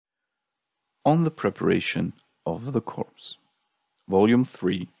on the preparation of the corpse. Volume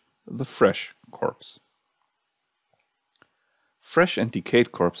 3, The Fresh Corpse. Fresh and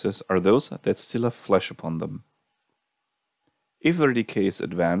decayed corpses are those that still have flesh upon them. If their decay is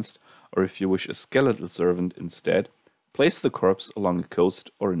advanced, or if you wish a skeletal servant instead, place the corpse along a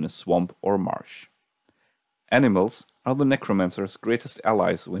coast or in a swamp or marsh. Animals are the necromancer's greatest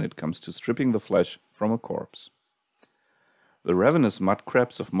allies when it comes to stripping the flesh from a corpse. The ravenous mud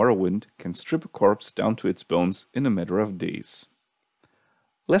crabs of Morrowind can strip a corpse down to its bones in a matter of days.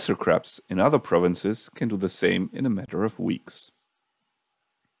 Lesser crabs in other provinces can do the same in a matter of weeks.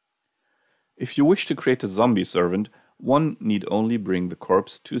 If you wish to create a zombie servant, one need only bring the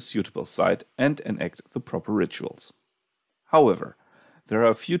corpse to a suitable site and enact the proper rituals. However, there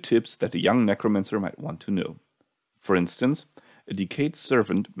are a few tips that a young necromancer might want to know. For instance, a decayed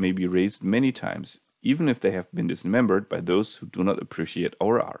servant may be raised many times, even if they have been dismembered by those who do not appreciate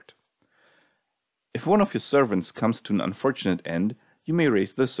our art. If one of your servants comes to an unfortunate end, you may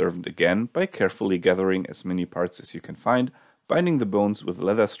raise the servant again by carefully gathering as many parts as you can find, binding the bones with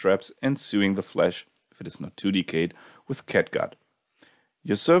leather straps and sewing the flesh, if it is not too decayed, with catgut.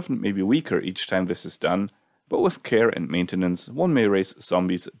 Your servant may be weaker each time this is done, but with care and maintenance one may raise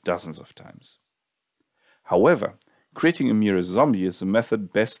zombies dozens of times. However, creating a mere zombie is a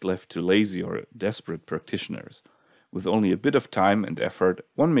method best left to lazy or desperate practitioners. With only a bit of time and effort,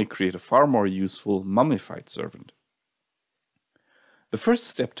 one may create a far more useful mummified servant. The first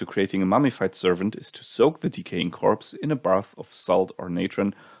step to creating a mummified servant is to soak the decaying corpse in a bath of salt or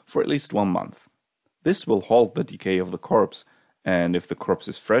natron for at least 1 month. This will halt the decay of the corpse, and if the corpse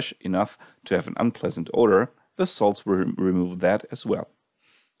is fresh enough to have an unpleasant odor, the salts will remove that as well.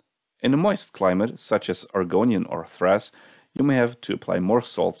 In a moist climate, such as Argonian or Thrace, you may have to apply more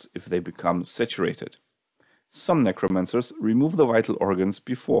salts if they become saturated. Some necromancers remove the vital organs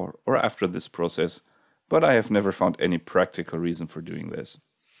before or after this process, but I have never found any practical reason for doing this.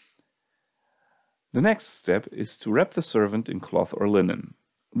 The next step is to wrap the servant in cloth or linen.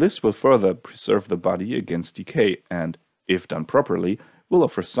 This will further preserve the body against decay and, if done properly, will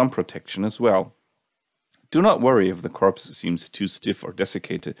offer some protection as well. Do not worry if the corpse seems too stiff or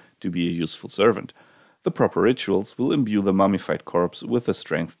desiccated to be a useful servant. The proper rituals will imbue the mummified corpse with the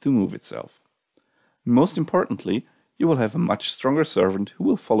strength to move itself. Most importantly, you will have a much stronger servant who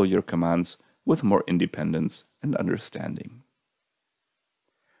will follow your commands with more independence and understanding.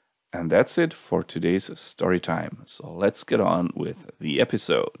 And that's it for today's story time. So let's get on with the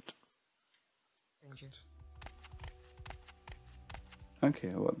episode. Okay,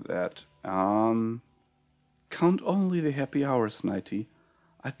 how about that? Count only the happy hours, Nighty.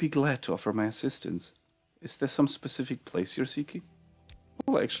 I'd be glad to offer my assistance. Is there some specific place you're seeking?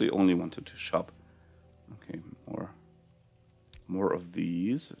 Well, I actually only wanted to shop. Okay, more of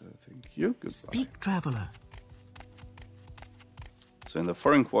these. Thank you. Goodbye. Speak, traveler. So in the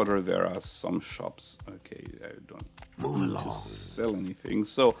foreign quarter there are some shops. Okay, I don't Move need along. to sell anything.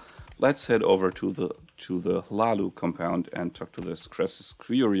 So let's head over to the Hlalu compound and talk to this Cressus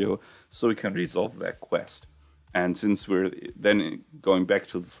Curio so we can resolve that quest. And since we're then going back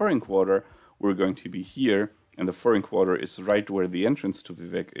to the foreign quarter, we're going to be here, and the foreign quarter is right where the entrance to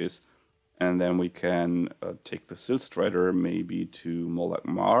Vivek is. And then we can take the Siltstrider maybe to Molag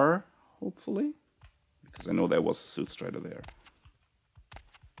Mar, hopefully. Because I know there was a Siltstrider there.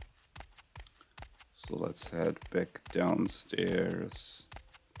 So let's head back downstairs.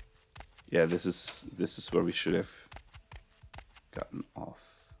 Yeah, this is where we should have gotten off.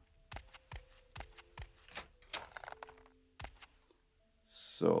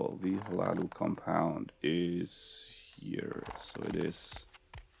 So the Hlalu compound is here. So it is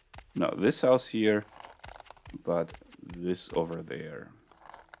not this house here, but this over there.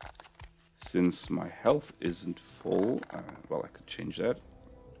 Since my health isn't full, well, I could change that.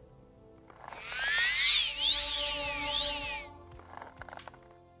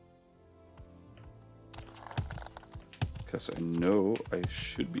 Because I know I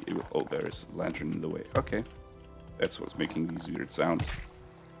should be able... Oh, there is a lantern in the way. Okay. That's what's making these weird sounds.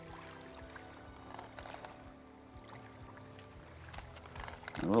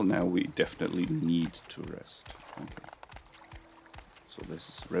 Well, now we definitely need to rest. Okay. So this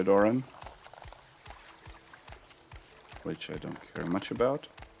is Red Oran, which I don't care much about.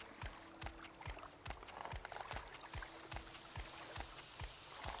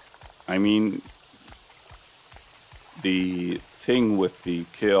 I mean, the thing with the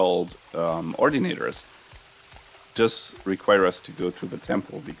killed ordinators does require us to go to the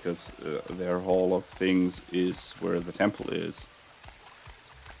temple, because their hall of things is where the temple is.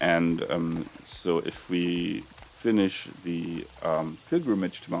 And so if we finish the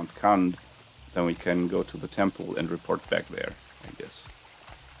pilgrimage to Mount Kand, Then we can go to the temple and report back there, I guess.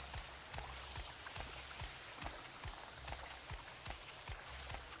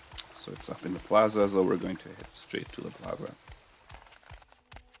 So it's up in the plaza, so we're going to head straight to the plaza.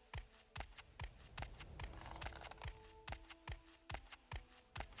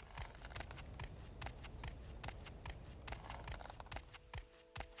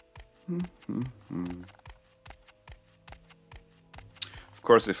 Of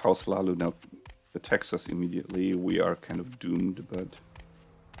course, if House Lalu now attacks us immediately, we are kind of doomed, but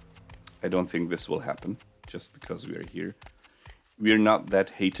I don't think this will happen, just because we are here. We are not that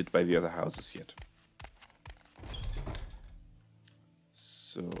hated by the other houses yet.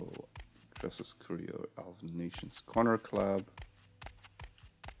 So, Dresses Curio, Elven Nations Corner Club.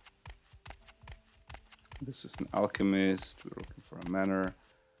 This is an alchemist, we're looking for a manor.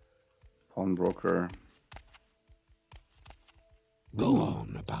 Pawnbroker. Go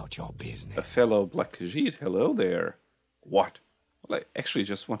on about your business. A fellow Black Khajiit, hello there. What? Well, I actually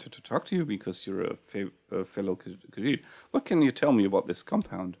just wanted to talk to you because you're a fellow Khajiit. What can you tell me about this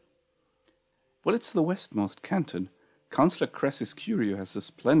compound? Well, it's the westmost canton. Councillor Cressis Curio has a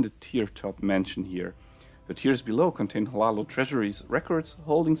splendid tier-top mansion here. The tiers below contain Halalo treasuries, records,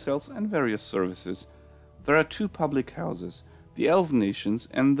 holding cells, and various services. There are 2 public houses, the Elven Nations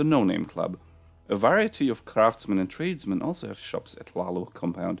and the No Name Club. A variety of craftsmen and tradesmen also have shops at Lalo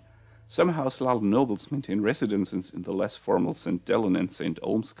compound. Some House Lalo nobles maintain residences in the less formal St. Dellen and St.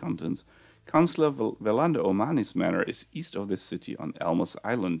 Olm's cantons. Councillor Velanda Omani's manor is east of this city on Elmos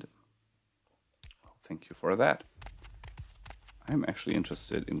Island. Well, thank you for that. I'm actually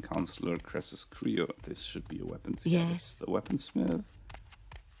interested in Councillor Cressis Curio. This should be a weapons. Yes. The weaponsmith.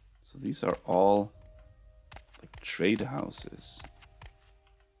 So these are all like trade houses.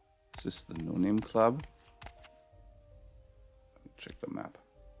 Is this the No Name Club? Let me check the map.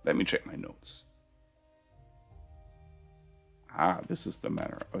 Let me check my notes. Ah, this is the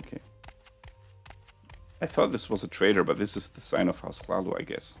manor. Okay. I thought this was a trader, but this is the sign of House Lalu, I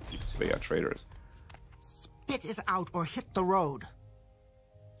guess, because they are traders. Spit it out or hit the road.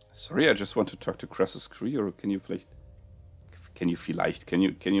 Sorry, I just want to talk to Cressis Curio. Can you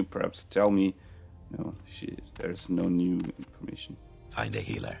perhaps tell me? No, there's no new information. Find a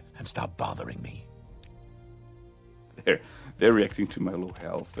healer and stop bothering me. They're reacting to my low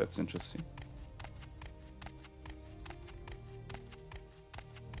health. That's interesting.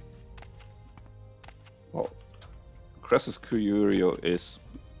 Well, Cressis Curio is,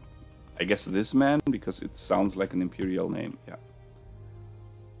 I guess, this man, because it sounds like an imperial name. Yeah.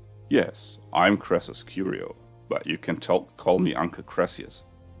 Yes, I'm Cressis Curio, but you can call me Uncle Cressius.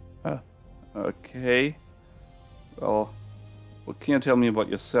 Okay. Well, what can you tell me about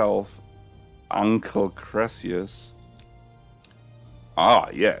yourself, Uncle Cressius? Ah,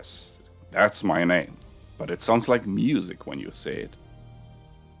 yes, that's my name, but it sounds like music when you say it.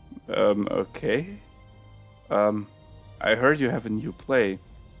 Okay. I heard you have a new play.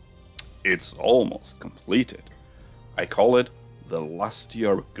 It's almost completed. I call it The Lusty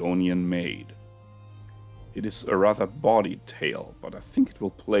Argonian Maid. It is a rather bawdy tale, but I think it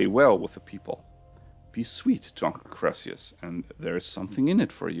will play well with the people. Be sweet to Uncle Cressius, and there is something in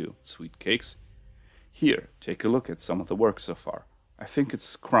it for you, sweet cakes. Here, take a look at some of the work so far. I think it's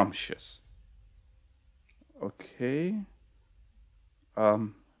scrumptious. Okay.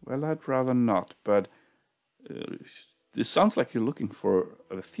 Well, I'd rather not, but this sounds like you're looking for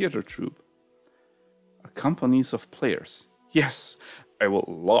a theater troupe. Companies of players. Yes, I would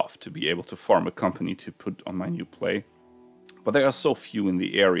love to be able to form a company to put on my new play, but there are so few in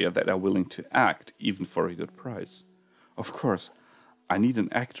the area that are willing to act, even for a good price. Of course, I need an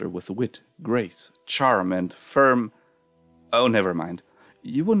actor with wit, grace, charm, and firm... Oh, never mind.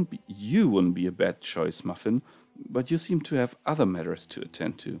 You wouldn't be a bad choice, Muffin, but you seem to have other matters to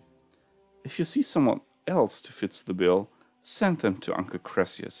attend to. If you see someone else to fits the bill, send them to Uncle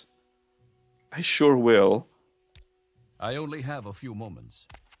Cressius. I sure will. I only have a few moments.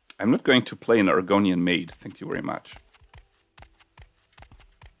 I'm not going to play an Argonian maid, thank you very much.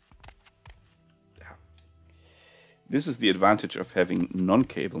 This is the advantage of having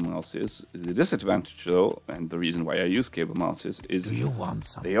non-cable mouses. The disadvantage, though, and the reason why I use cable mouses, is Do you want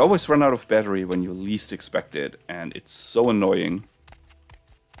some? they always run out of battery when you least expect it, and it's so annoying.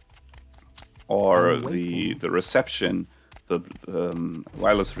 Or the reception, the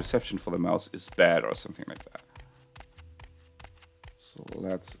wireless reception for the mouse is bad or something like that. So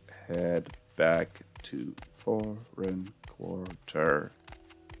let's head back to Foreign Quarter.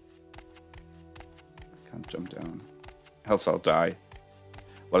 I can't jump down. Else I'll die.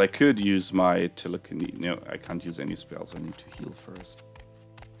 Well, I could use my telekinesis. No, I can't use any spells. I need to heal first.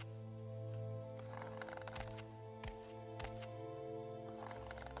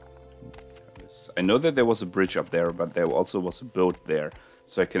 weaknesses. I know that there was a bridge up there, but there also was a boat there,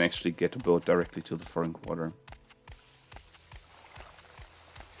 so I can actually get a boat directly to the foreign quarter.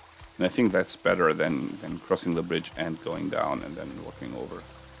 And I think that's better than crossing the bridge and going down and then walking over.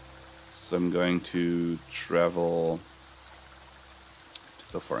 So I'm going to travel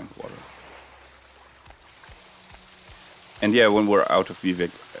to the foreign quarter. And yeah, when we're out of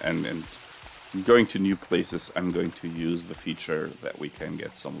Vivek and going to new places, I'm going to use the feature that we can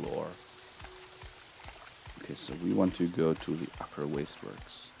get some lore. Okay, so we want to go to the upper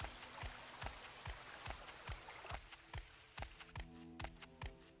wasteworks.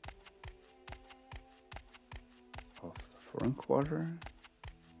 Of the foreign quarter.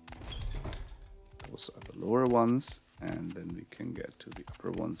 Those are the lower ones, and then we can get to the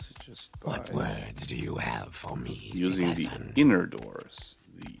upper ones just by What words do you have for me, using citizen? the inner doors.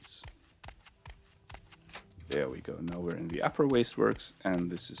 These. There we go. Now we're in the upper wasteworks,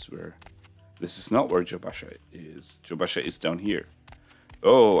 and this is where... This is not where Jobasha is. Jobasha is down here.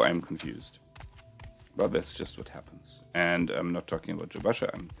 Oh, I'm confused. But that's just what happens. And I'm not talking about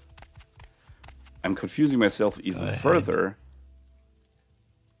Jobasha. I'm confusing myself even further.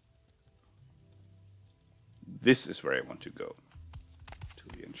 This is where I want to go. To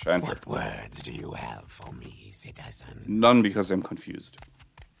the enchanter. What words do you have for me, citizen? None, because I'm confused.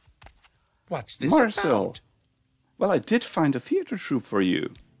 What's this Marcel! about? Well, I did find a theater troupe for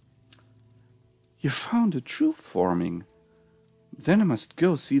you. You found a troupe forming. Then I must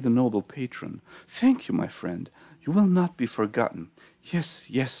go see the noble patron. Thank you, my friend. You will not be forgotten. Yes,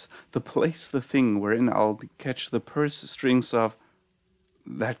 yes, the place, the thing wherein I'll catch the purse strings of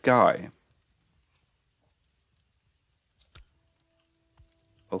that guy.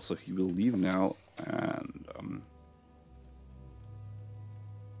 Also, he will leave now, and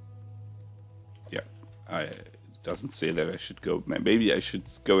yeah, it doesn't say that I should go. Maybe I should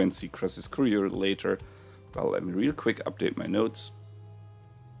go and see Cross's courier later. Well, let me real quick update my notes,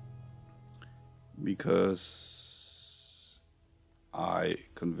 because I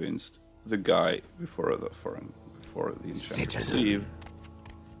convinced the guy before the enchanter to leave.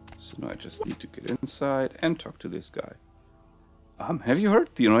 So now I just need to get inside and talk to this guy. Have you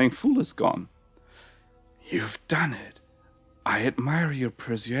heard? The annoying fool is gone. You've done it. I admire your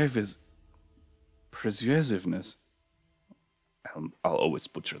persuasiveness. I'll always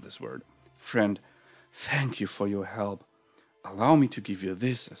butcher this word. Friend, thank you for your help. Allow me to give you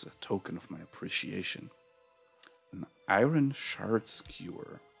this as a token of my appreciation. An iron shard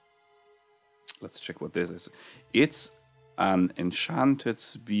skewer. Let's check what this is. It's an enchanted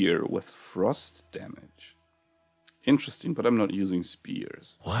spear with frost damage. Interesting, but I'm not using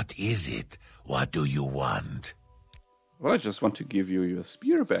spears. What is it? What do you want? Well, I just want to give you your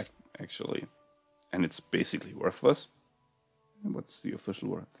spear back, actually. And it's basically worthless. And what's the official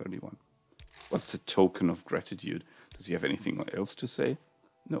word? 31. What's a token of gratitude? Does he have anything else to say?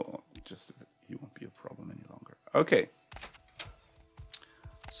 No, just that he won't be a problem any longer. Okay.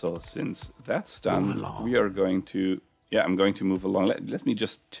 So since that's done, we are going to... Yeah, I'm going to move along. Let me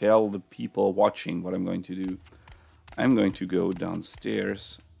just tell the people watching what I'm going to do. I'm going to go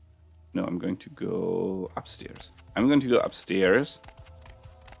downstairs. No, I'm going to go upstairs. I'm going to go upstairs.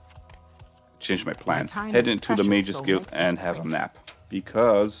 Change my plan. Head into the Mage's Guild and have a nap.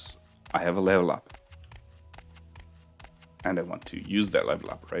 Because I have a level up. And I want to use that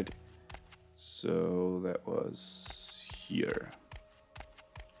level up, right? So that was here.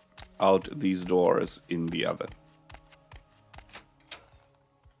 Out these doors in the other.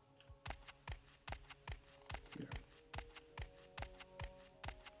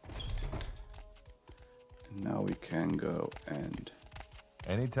 Now we can go and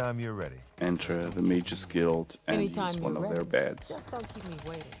anytime you're ready. Enter the Mage's Guild and Anytime use one you're of their ready. beds. Just don't keep me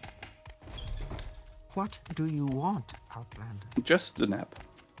waiting. What do you want, Outlander? Just a nap.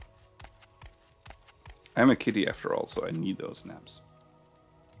 I'm a kitty after all, so I need those naps.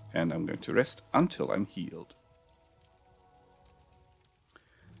 And I'm going to rest until I'm healed.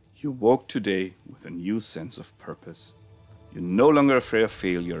 You woke today with a new sense of purpose. You're no longer afraid of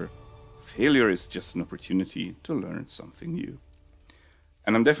failure. Failure is just an opportunity to learn something new.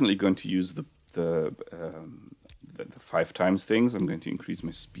 And I'm definitely going to use the 5 times things. I'm going to increase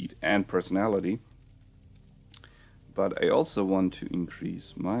my speed and personality. But I also want to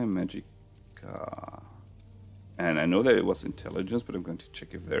increase my magic. And I know that it was intelligence, but I'm going to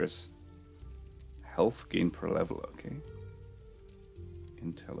check if there's health gain per level. Okay.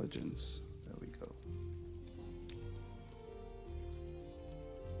 Intelligence. There we go.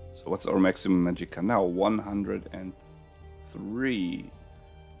 So what's our maximum magicka now? 103.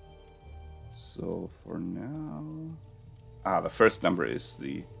 So for now... the first number is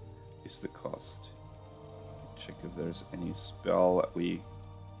the is the cost? Check if there's any spell that we...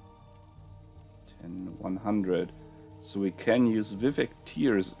 10, 100. So we can use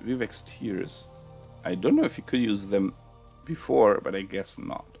Vivek's Tears. I don't know if you could use them before, but I guess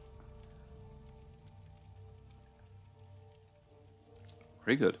not.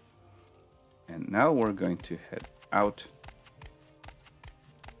 Very good. And now we're going to head out.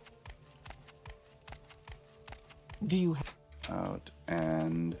 Do you... Out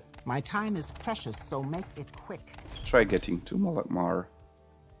and... My time is precious, so make it quick. try getting to Molakmar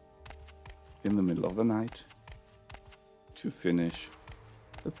in the middle of the night to finish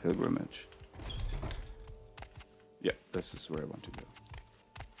the pilgrimage. Yeah, this is where I want to go.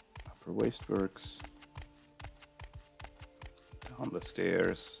 Upper Wasteworks. Down the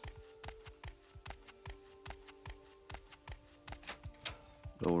stairs.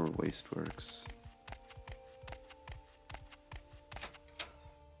 Lower Wasteworks.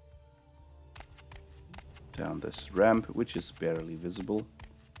 Down this ramp, which is barely visible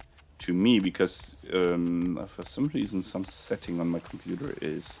to me because for some reason some setting on my computer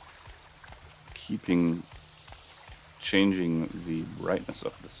is changing the brightness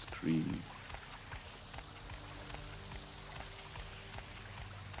of the screen.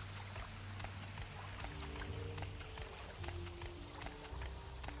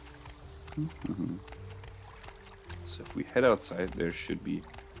 So if we head outside, there should be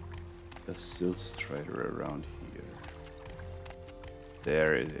a Silt Strider around here.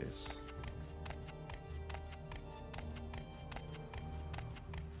 There it is.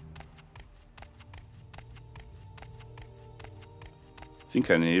 I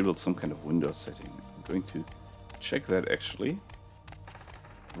think I enabled some kind of window setting. I'm going to check that actually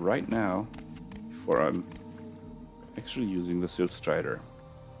right now before I'm actually using the Silt Strider.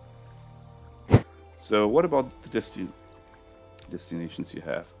 So what about the destinations you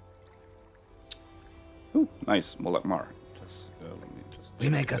have? Oh, nice, Molakmar. Let me just We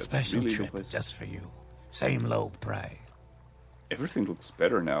check make a that. It's special really trip place. just for you. Same low price. Everything looks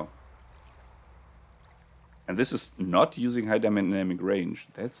better now. And this is not using high dynamic range.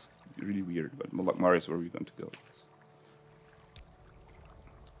 That's really weird, but Molakmar is where we're going to go. Yes.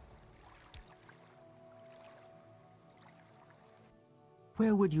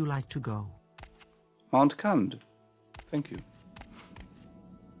 Where would you like to go? Mount Kand. Thank you.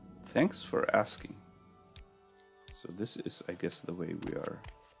 Thanks for asking. So this is, I guess, the way we are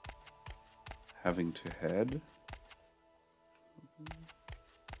having to head.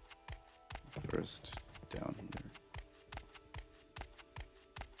 First, down here.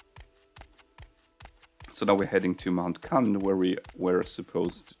 So now we're heading to Mount Kand, where we were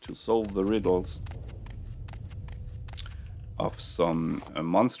supposed to solve the riddles of some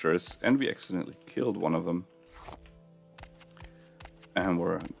monsters, and we accidentally killed one of them. And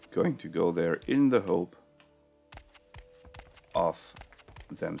we're going to go there in the hope of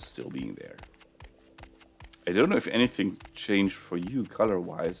them still being there. I don't know if anything changed for you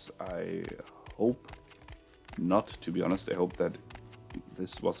color-wise. I hope not, to be honest. I hope that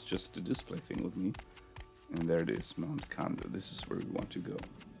this was just a display thing with me. And there it is, Mount Kand. This is where we want to go.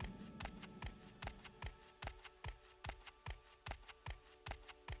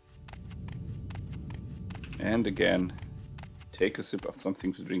 And again, take a sip of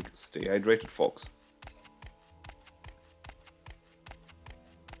something to drink. Stay hydrated, folks.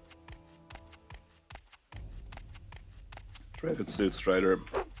 Dreaded Silt Strider.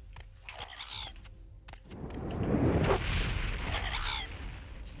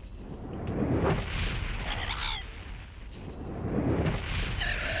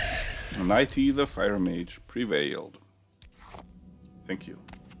 Mighty the Fire Mage prevailed. Thank you.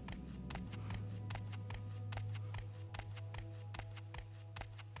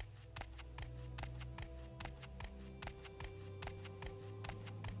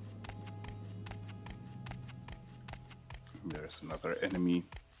 There's another enemy.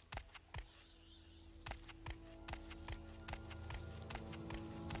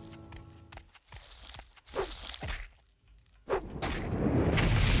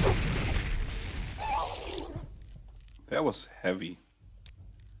 That was heavy.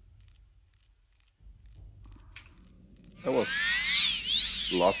 That was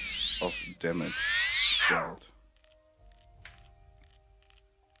lots of damage dealt.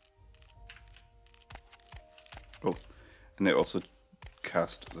 Oh, and I also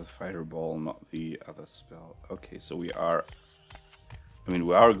cast the fireball, not the other spell. Okay, so we are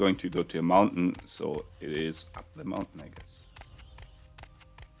going to go to a mountain, so it is up the mountain, I guess.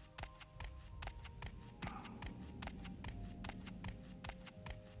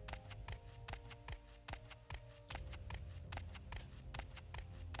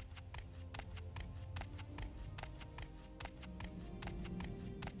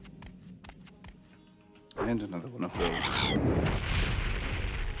 And another one of those.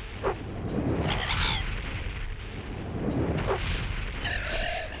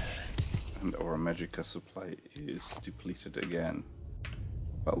 And our magicka supply is depleted again.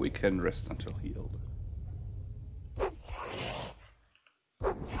 But we can rest until healed.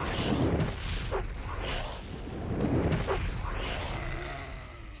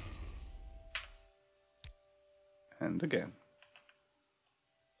 And again.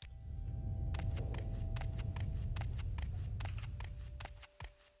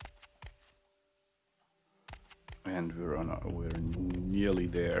 And we're nearly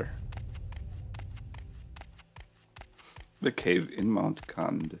there. The cave in Mount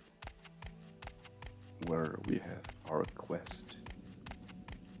Kand, where we have our quest.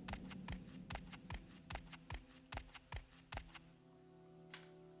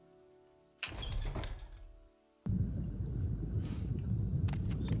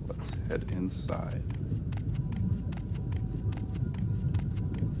 So let's head inside.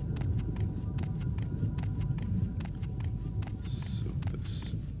 So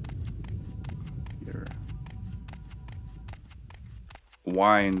this here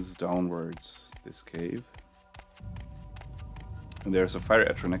winds downwards, this cave. And there's a fire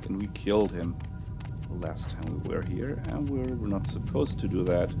atronach, and we killed him the last time we were here, and we're not supposed to do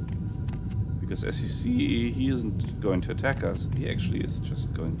that. Because as you see, he isn't going to attack us, he actually is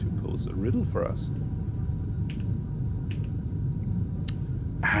just going to pose a riddle for us.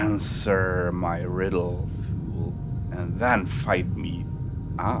 Answer my riddle, fool, and then fight me.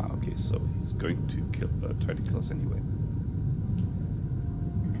 Ah, okay, so he's going to try to kill us anyway.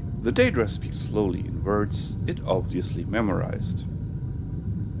 The Daedra speaks slowly in words it obviously memorized.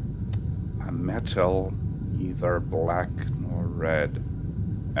 A metal, neither black nor red,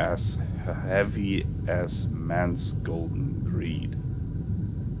 as heavy as man's golden greed.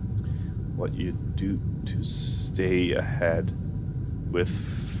 What you do to stay ahead with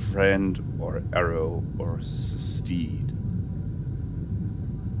friend or arrow or steed.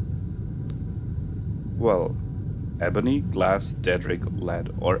 Well, ebony, glass, daedric,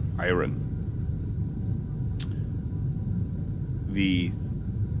 lead, or iron. The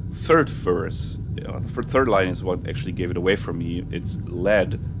third verse, the third line is what actually gave it away for me. It's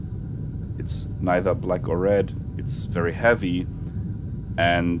lead. It's neither black or red. It's very heavy.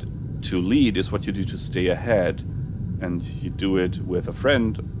 And to lead is what you do to stay ahead. And you do it with a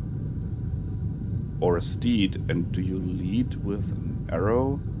friend or a steed. And do you lead with an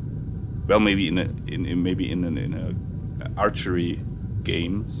arrow? Well, maybe in an archery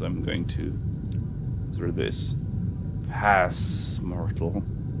game. So I'm going to through this. Pass, mortal.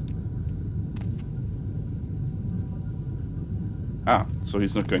 Ah, so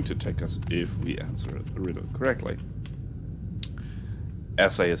he's not going to attack us if we answer the riddle correctly.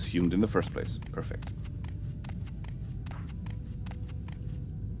 As I assumed in the first place. Perfect.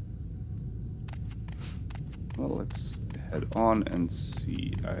 Well, let's head on and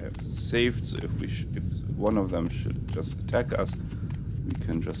see. I have saved, so if one of them should just attack us, we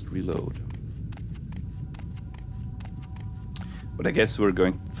can just reload. But I guess we're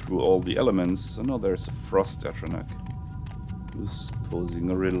going through all the elements, so now there's a frost atronach who's posing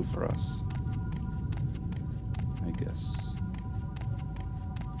a riddle for us, I guess.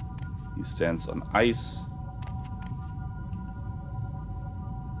 He stands on ice.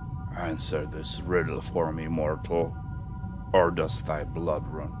 Answer this riddle for me, mortal, or does thy blood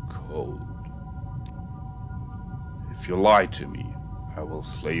run cold? If you lie to me, I will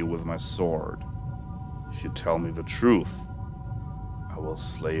slay you with my sword. If you tell me the truth, I will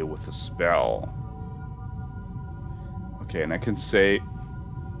slay you with a spell. Okay, and I can say,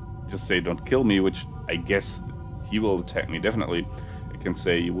 just say don't kill me, which I guess he will attack me, definitely. I can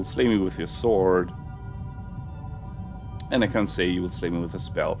say you will slay me with your sword. And I can say you will slay me with a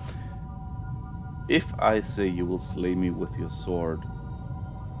spell. If I say you will slay me with your sword,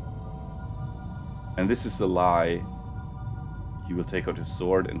 and this is a lie, he will take out his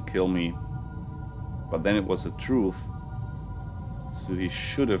sword and kill me. But then it was a truth, so he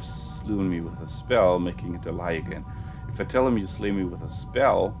should have slewn me with a spell, making it a lie again. If I tell him you slay me with a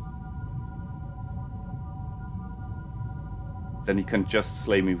spell, then he can just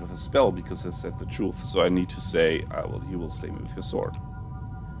slay me with a spell because I said the truth. So I need to say, you will slay me with your sword.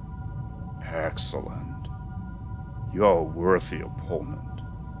 Excellent. You are a worthy opponent.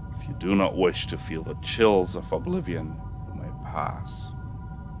 If you do not wish to feel the chills of oblivion, you may pass.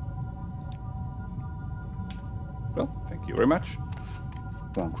 Well, thank you very much.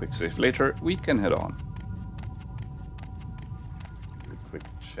 One quick save later, we can head on. A quick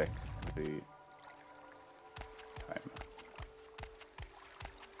check the time.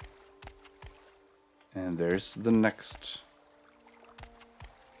 And there's the next.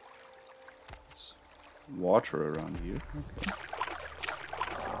 It's water around here. Okay.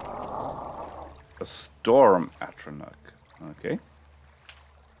 A storm atronach. Okay.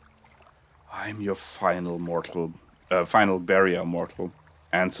 I'm your final barrier mortal.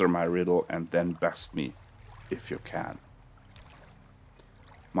 Answer my riddle and then best me, if you can.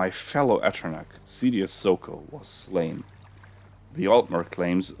 My fellow atronach, Sidious Soko, was slain. The Altmer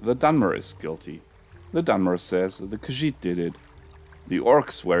claims the Dunmer is guilty. The Dunmer says the Khajiit did it. The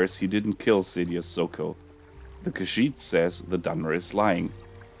Orc swears he didn't kill Sidious Soko. The Khajiit says the Dunmer is lying.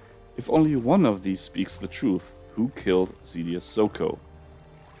 If only one of these speaks the truth, who killed Sidious Soko?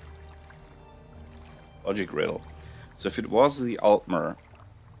 Logic riddle. So if it was the Altmer,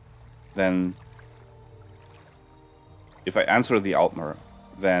 then if I answer the Altmer,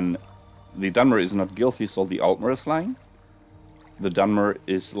 then the Dunmer is not guilty, so the Altmer is lying. The Dunmer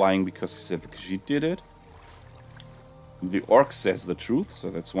is lying because he said the Khajiit did it. The Orc says the truth, so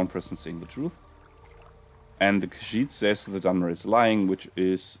that's one person saying the truth. And the Khajiit says the Dunmer is lying, which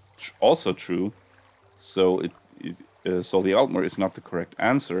is also true. So so the Altmer is not the correct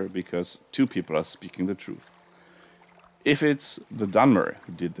answer because two people are speaking the truth. If it's the Dunmer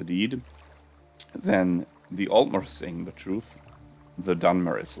who did the deed, then the Altmer is saying the truth. The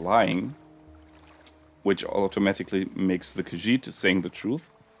Dunmer is lying, which automatically makes the Khajiit saying the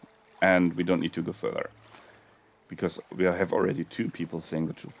truth, and we don't need to go further, because we have already two people saying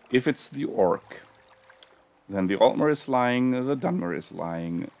the truth. If it's the Orc, then the Altmer is lying, the Dunmer is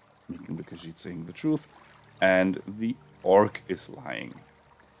lying, making the Khajiit saying the truth, and the Orc is lying.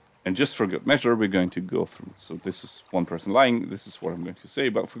 And just for good measure, we're going to go through. So this is one person lying, this is what I'm going to say,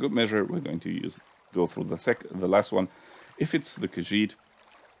 but for good measure, we're going to go through the last one. If it's the Khajiit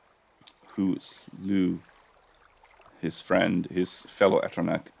who slew his friend, his fellow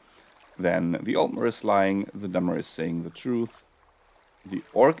atronach, then the Altmer is lying, the Dunmer is saying the truth, the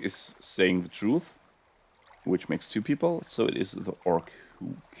Orc is saying the truth, which makes two people, so it is the Orc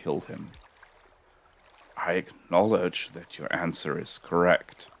who killed him. I acknowledge that your answer is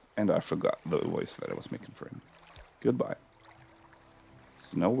correct, and I forgot the voice that I was making for him. Goodbye.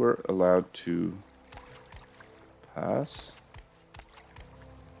 So now we're allowed to pass.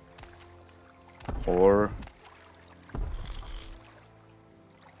 Or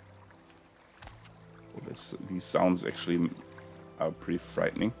these sounds actually are pretty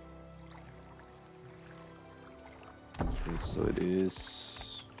frightening. Okay, so it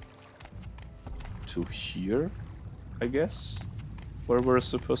is to here, I guess, where we're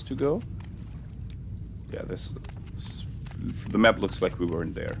supposed to go. Yeah, this the map looks like we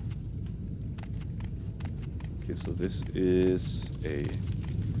weren't there. Okay, so this is a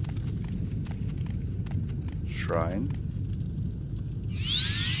shrine.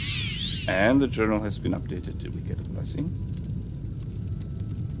 And the journal has been updated. Did we get a blessing?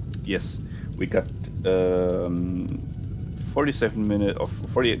 Yes, we got 48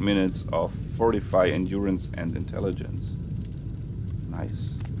 minutes of fortify endurance and intelligence.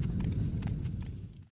 Nice.